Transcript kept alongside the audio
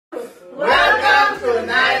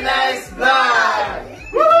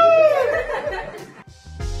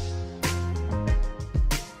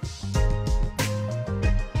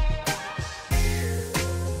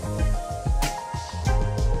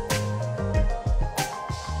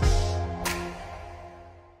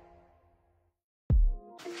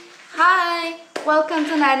Hi! Welcome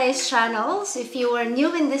to Naynay's channel. So if you are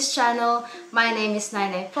new in this channel, my name is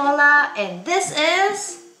Naynay Paula and this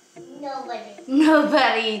is...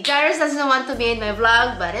 Nobody. Jairus doesn't want to be in my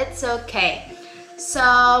vlog, but it's okay.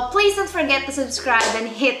 So please don't forget to subscribe and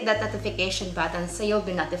hit that notification button so you'll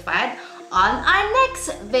be notified on our next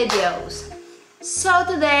videos. So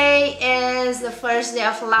today is the first day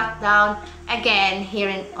of lockdown again here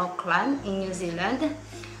in Auckland, in New Zealand.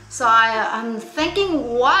 So I'm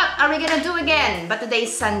thinking, what are we gonna do again? But today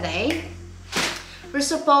is Sunday. We're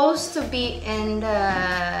supposed to be in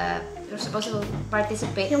the... We're supposed to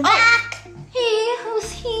participate. You're back! Hey,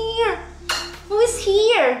 who's here? Who is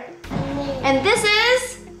here? And this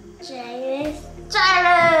is...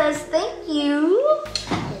 Jairus, thank you.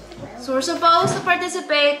 So we're supposed to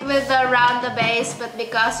participate with the round the base, but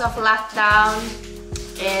because of lockdown,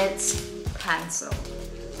 it's cancelled.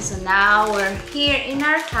 So now we're here in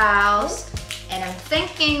our house, and I'm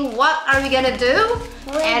thinking, what are we gonna do?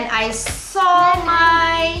 And I saw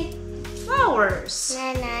my flowers. So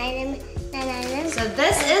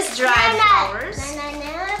this is dried flowers.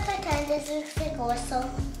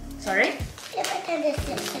 Sorry?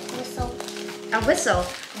 A whistle.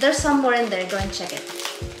 There's some more in there. Go and check it.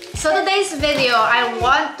 So today's video, I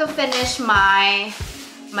want to finish my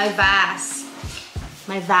vase.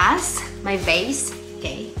 My vase.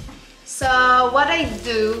 Okay. So what I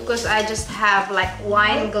do, because I just have like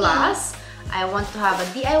wine glass, I want to have a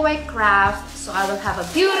DIY craft. So I will have a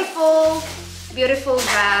beautiful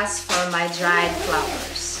vase for my dried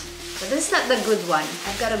flowers. But this is not the good one.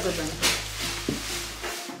 I've got a good one here.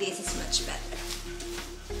 This is much better.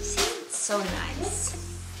 See, it's so nice.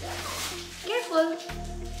 Careful.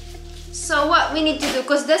 So what we need to do,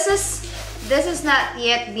 because this is not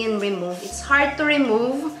yet been removed. It's hard to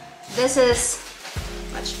remove. This is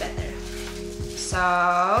much better. So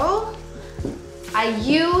I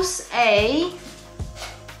use a,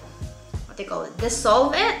 what do you call it?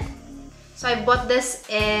 Dissolve it. So I bought this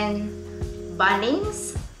in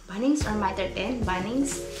Bunnings or Mitre 10,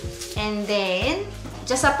 Bunnings, and then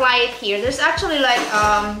just apply it here. There's actually like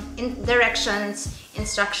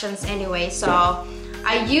instructions anyway. So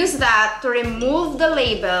I use that to remove the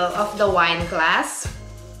label of the wine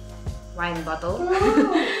bottle.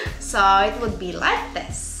 So it would be like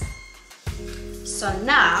this. So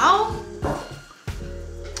now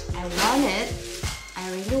I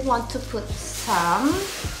really want to put some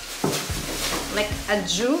like a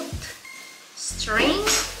jute string,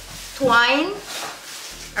 twine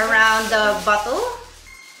around the bottle.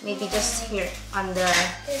 Maybe just here on the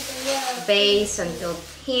base until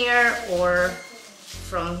here, or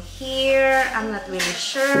from here, I'm not really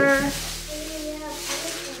sure.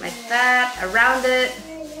 Like that, around it.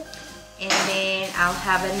 And then I'll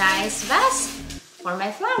have a nice vase for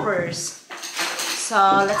my flowers. So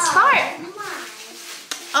let's start.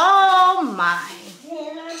 Oh my.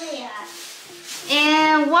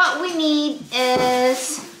 And what we need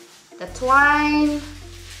is the twine.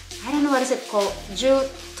 I don't know what is it called.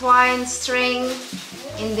 Jute, twine, string.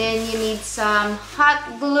 And then you need some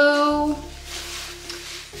hot glue,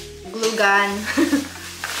 glue gun,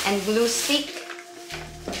 and glue stick.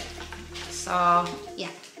 So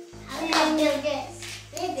yeah.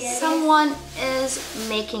 Someone is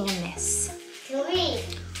making a mess. Okay.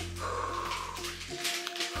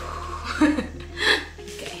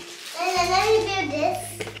 Let me do this.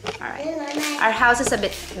 Alright. Our house is a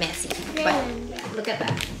bit messy, but look at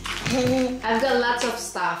that. I've got lots of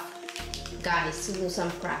stuff, guys, to do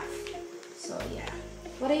some craft. So yeah.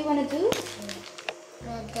 What do you want to do?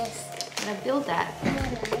 This. I'm gonna build that.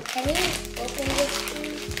 Can you open this?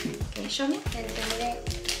 Can you show me? And do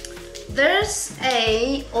it. There's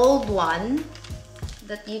a old one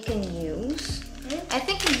that you can use. I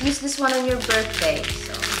think you used this one on your birthday.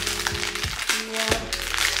 So yeah.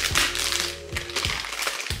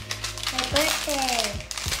 My birthday.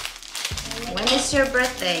 When is your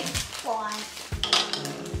birthday? 4.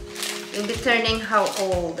 You'll be turning how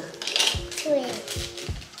old? 3.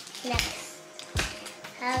 Next.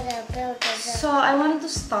 How to build it. So I wanted to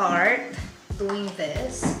start doing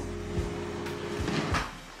this.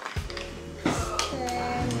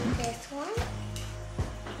 And this one.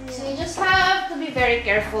 So you just have to be very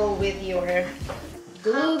careful with your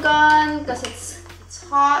glue gun because it's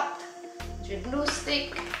hot. Your glue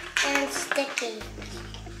stick. And sticky.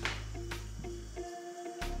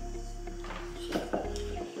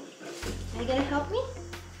 Are you gonna help me?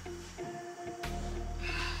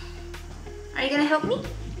 Are you gonna help me?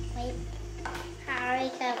 Wait.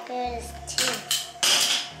 Hurry up, this too.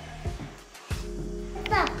 It's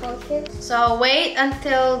not broken. So wait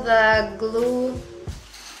until the glue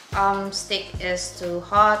stick is too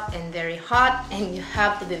hot and very hot, and you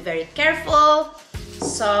have to be very careful.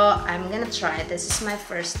 So I'm gonna try. This is my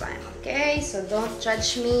first time, okay? So don't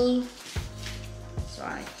judge me. So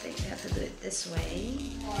I think you have to do it this way.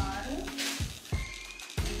 1,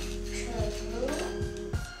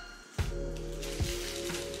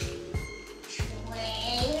 2,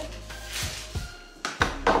 3,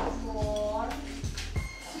 4,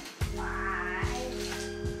 5,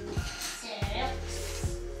 6,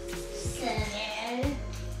 7,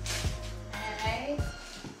 8,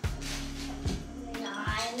 9.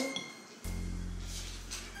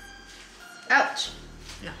 Ouch!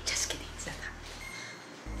 No, just kidding. It's not that.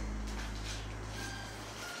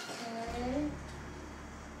 10.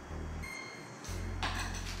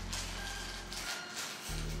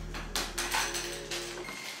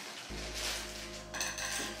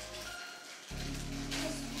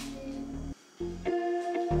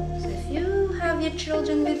 So if you have your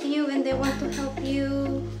children with you and they want to help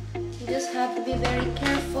you, you just have to be very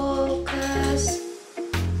careful because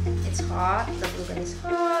it's hot. The glue gun is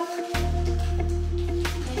hot.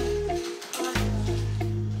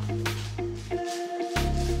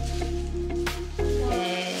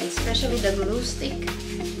 And especially the glue stick,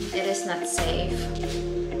 it is not safe.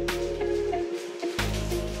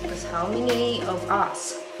 Because how many of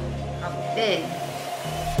us have been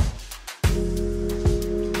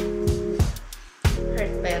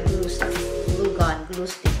hurt by a glue stick, glue gun, glue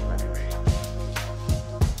stick, whatever.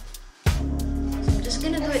 So I'm just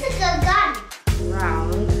gonna do This it is a gun.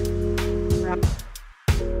 round.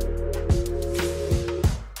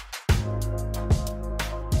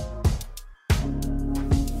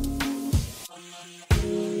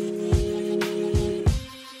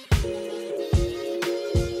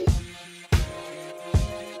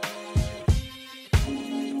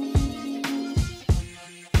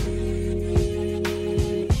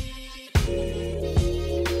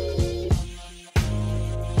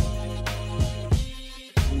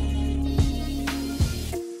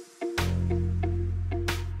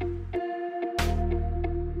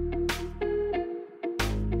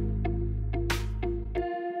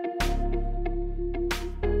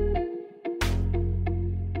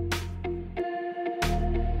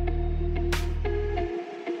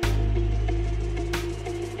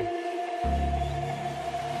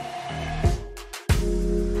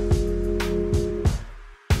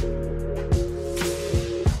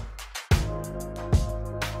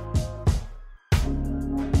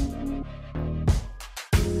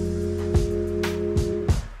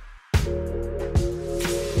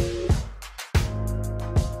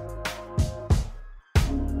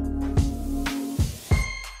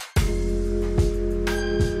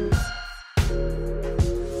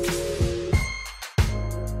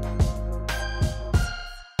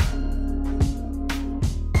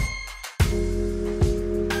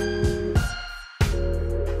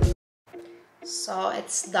 So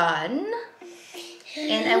it's done.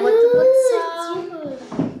 And I want to put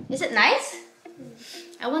some... Is it nice?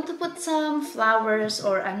 I want to put some flowers,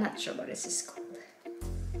 or I'm not sure what this is called,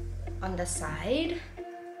 on the side.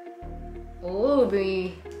 Oh,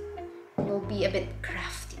 we will be a bit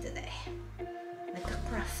crafty today. Like a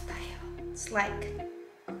craft tile. It's like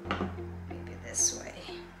maybe this way.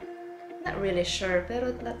 Not really sure,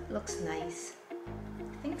 but that looks nice.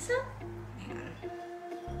 I think so? Hang on.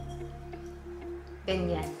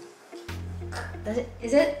 Ganyan.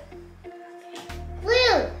 Is it?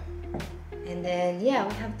 Glue. And then, yeah,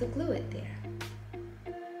 we have to glue it there.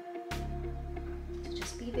 So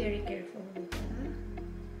just be very careful with the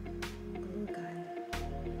glue gun.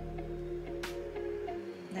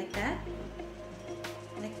 Like that?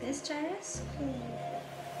 Like this, Charis?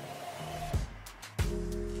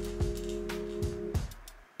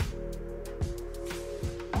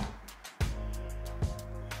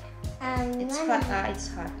 It's hot. It's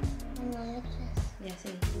hot. Yeah,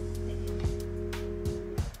 see.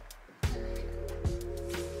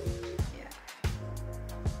 Yeah.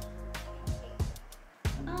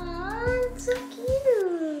 Oh, it's so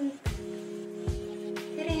cute.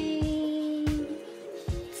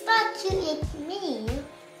 It's not cute, it's me.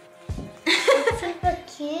 It's super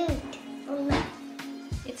cute. Oh,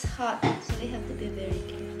 It's hot, so we have to be very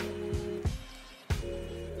careful.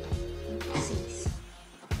 See.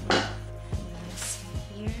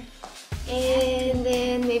 Here. And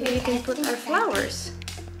then maybe we can put our flowers.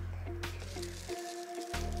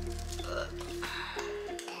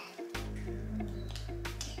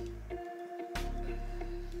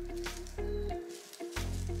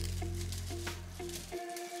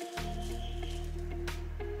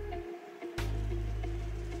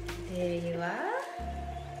 There you are.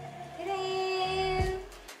 Ta-da!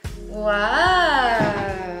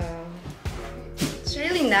 Wow! It's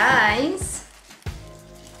really nice.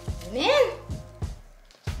 Man!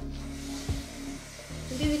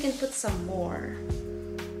 Maybe we can put some more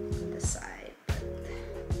on the side, but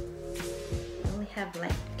we only have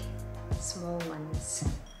like small ones,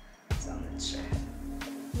 so I'm not sure.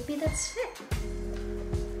 Maybe that's it.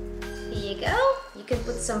 Here you go. You can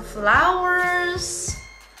put some flowers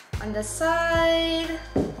on the side.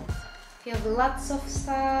 You have lots of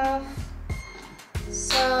stuff.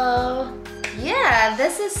 So yeah,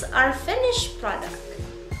 this is our finished product.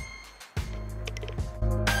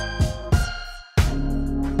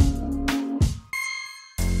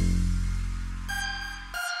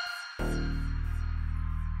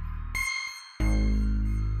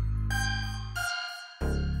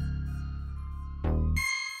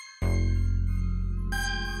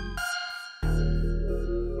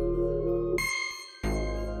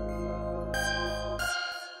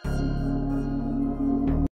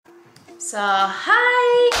 So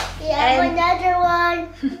hi! We have another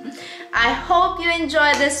one. I hope you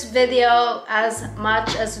enjoyed this video as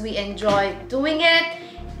much as we enjoyed doing it.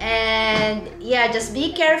 And yeah, just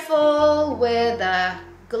be careful with the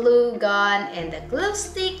glue gun and the glue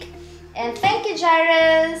stick. And thank you,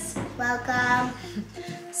 Jairus. Welcome.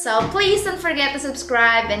 So please don't forget to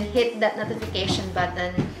subscribe and hit that notification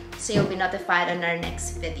button so you'll be notified on our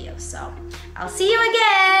next video. So I'll see you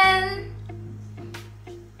again.